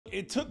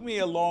It took me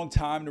a long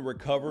time to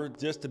recover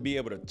just to be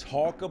able to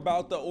talk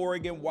about the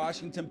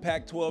Oregon-Washington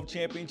Pac-12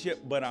 championship,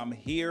 but I'm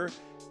here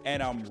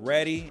and I'm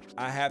ready.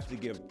 I have to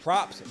give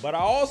props, but I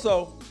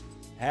also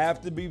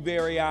have to be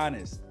very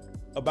honest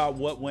about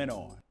what went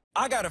on.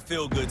 I got a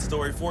feel-good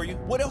story for you.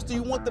 What else do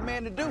you want the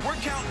man to do? We're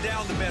counting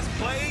down the best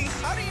plays.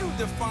 How do you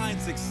define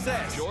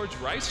success? George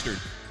Wrighster.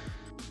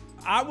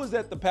 I was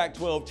at the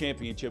Pac-12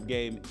 championship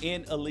game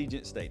in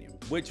Allegiant Stadium,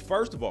 which,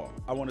 first of all,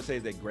 I want to say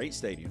is a great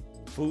stadium.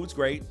 Food's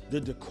great. The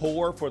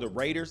decor for the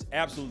Raiders,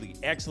 absolutely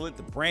excellent.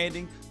 The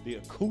branding, the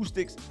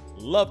acoustics,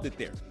 loved it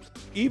there.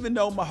 Even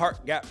though my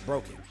heart got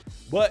broken.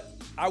 But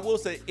I will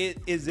say it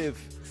is if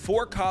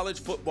for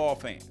college football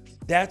fans,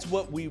 that's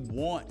what we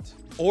want.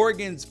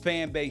 Oregon's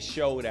fan base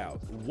showed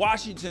out.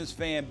 Washington's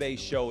fan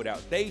base showed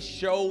out. They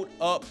showed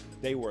up.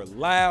 They were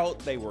loud.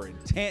 They were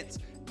intense.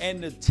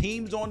 And the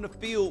teams on the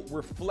field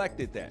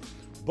reflected that.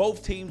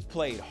 Both teams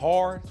played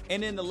hard.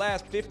 And in the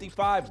last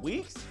 55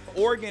 weeks,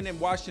 Oregon and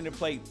Washington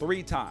played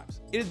 3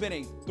 times. It has been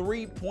a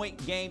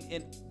 3-point game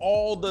in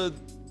all the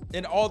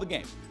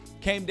games.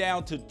 Came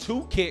down to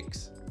 2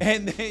 kicks,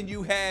 and then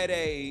you had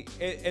a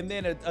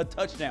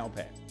touchdown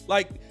pass.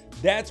 Like,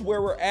 that's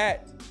where we're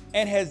at.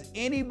 And has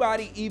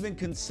anybody even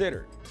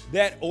considered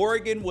that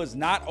Oregon was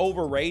not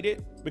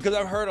overrated? Because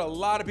I've heard a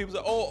lot of people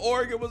say, oh,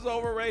 Oregon was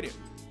overrated.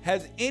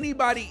 Has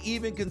anybody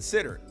even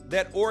considered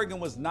that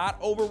Oregon was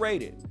not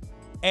overrated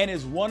and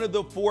is one of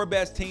the 4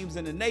 best teams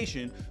in the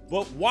nation,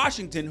 but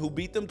Washington, who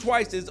beat them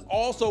twice, is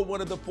also one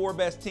of the 4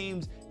 best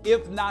teams,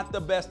 if not the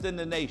best in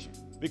the nation?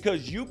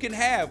 Because you can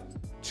have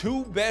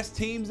 2 best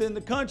teams in the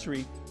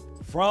country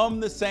from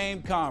the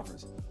same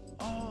conference.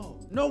 Oh,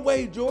 no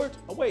way, George.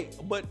 Oh, wait,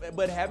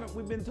 but haven't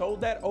we been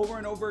told that over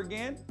and over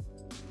again?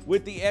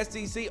 With the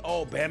SEC,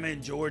 oh, Bama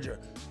and Georgia,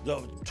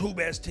 the 2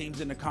 best teams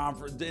in the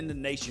conference, in the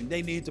nation,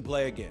 they need to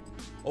play again.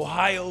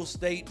 Ohio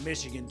State,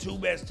 Michigan, 2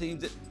 best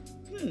teams.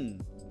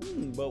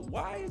 But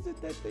why is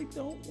it that they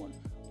don't want?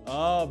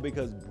 Oh,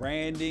 because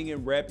branding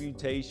and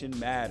reputation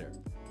matter.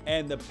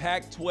 And the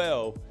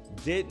Pac-12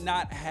 did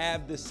not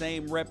have the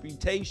same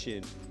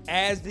reputation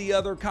as the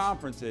other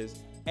conferences,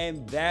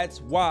 and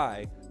that's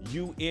why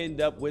you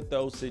end up with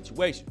those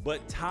situations.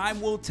 But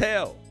time will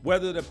tell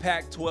whether the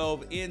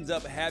Pac-12 ends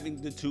up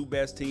having the 2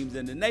 best teams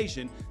in the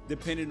nation,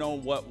 depending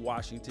on what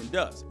Washington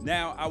does.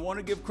 Now, I want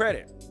to give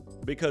credit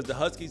because the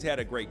Huskies had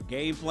a great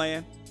game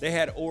plan. They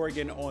had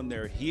Oregon on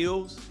their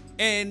heels.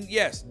 And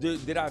yes,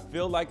 did I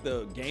feel like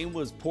the game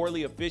was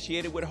poorly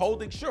officiated with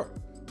holding? Sure.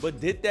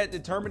 But did that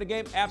determine the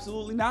game?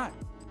 Absolutely not.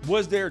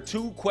 Was there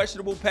 2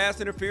 questionable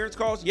pass interference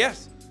calls?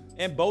 Yes.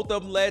 And both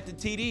of them led to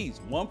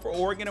TDs, one for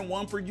Oregon and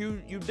one for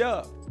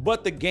UW.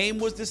 But the game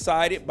was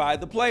decided by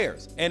the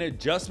players, and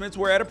adjustments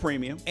were at a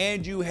premium.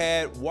 And you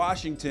had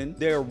Washington,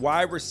 their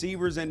wide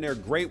receivers and their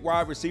great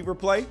wide receiver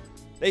play.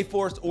 They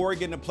forced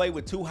Oregon to play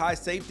with 2 high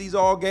safeties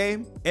all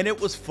game, and it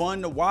was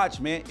fun to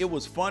watch, man. It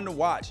was fun to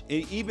watch.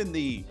 Even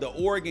the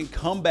Oregon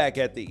comeback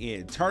at the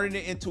end, turning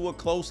it into a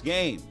close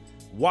game.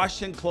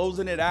 Washington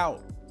closing it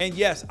out. And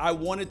yes, I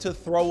wanted to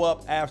throw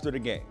up after the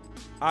game.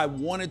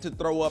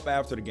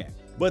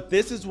 But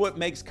this is what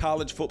makes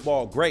college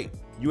football great.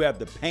 You have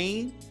the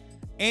pain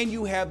and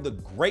you have the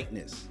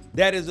greatness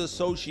that is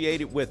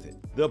associated with it.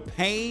 The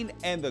pain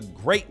and the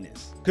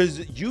greatness.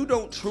 Because you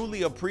don't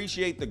truly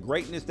appreciate the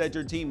greatness that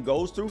your team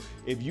goes through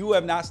if you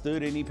have not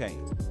stood any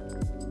pain.